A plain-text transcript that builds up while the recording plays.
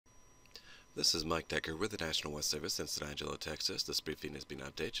This is Mike Decker with the National Weather Service in San Angelo, Texas. This briefing has been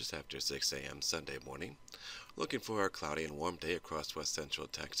updated just after 6 a.m. Sunday morning. Looking for a cloudy and warm day across west central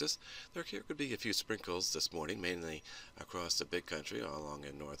Texas. There could be a few sprinkles this morning, mainly across the big country all along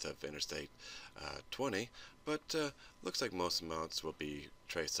and north of Interstate 20, but looks like most amounts will be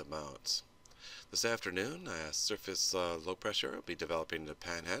trace amounts. This afternoon, surface low pressure will be developing in the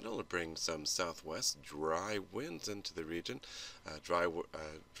Panhandle to bring some southwest dry winds into the region. Dry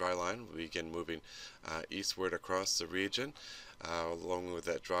line will begin moving eastward across the region. Along with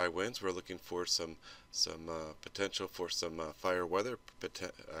that dry winds, we're looking for some potential for some fire weather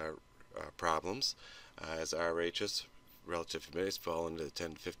problems as RHs relative humidity fall into the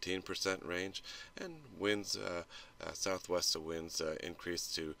 10 to 15% range, and winds, southwest winds increase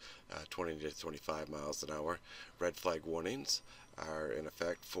to 20 to 25 miles an hour. Red flag warnings are in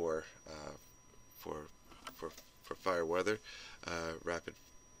effect for fire weather. Rapid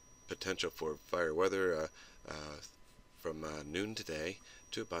potential for fire weather from noon today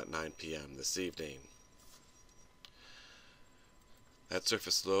to about 9 p.m. this evening. That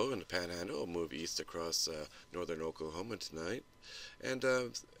surface low in the Panhandle will move east across northern Oklahoma tonight, and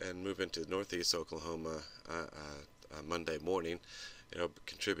move into northeast Oklahoma Monday morning. It'll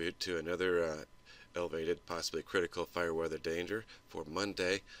contribute to another elevated, possibly critical fire weather danger for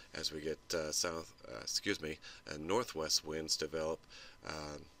Monday as we get northwest winds develop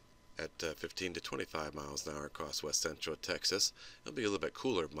at 15 to 25 miles an hour across west central Texas. It'll be a little bit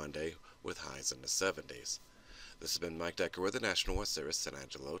cooler Monday with highs in the 70s. This has been Mike Decker with the National Weather Service, San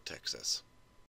Angelo, Texas.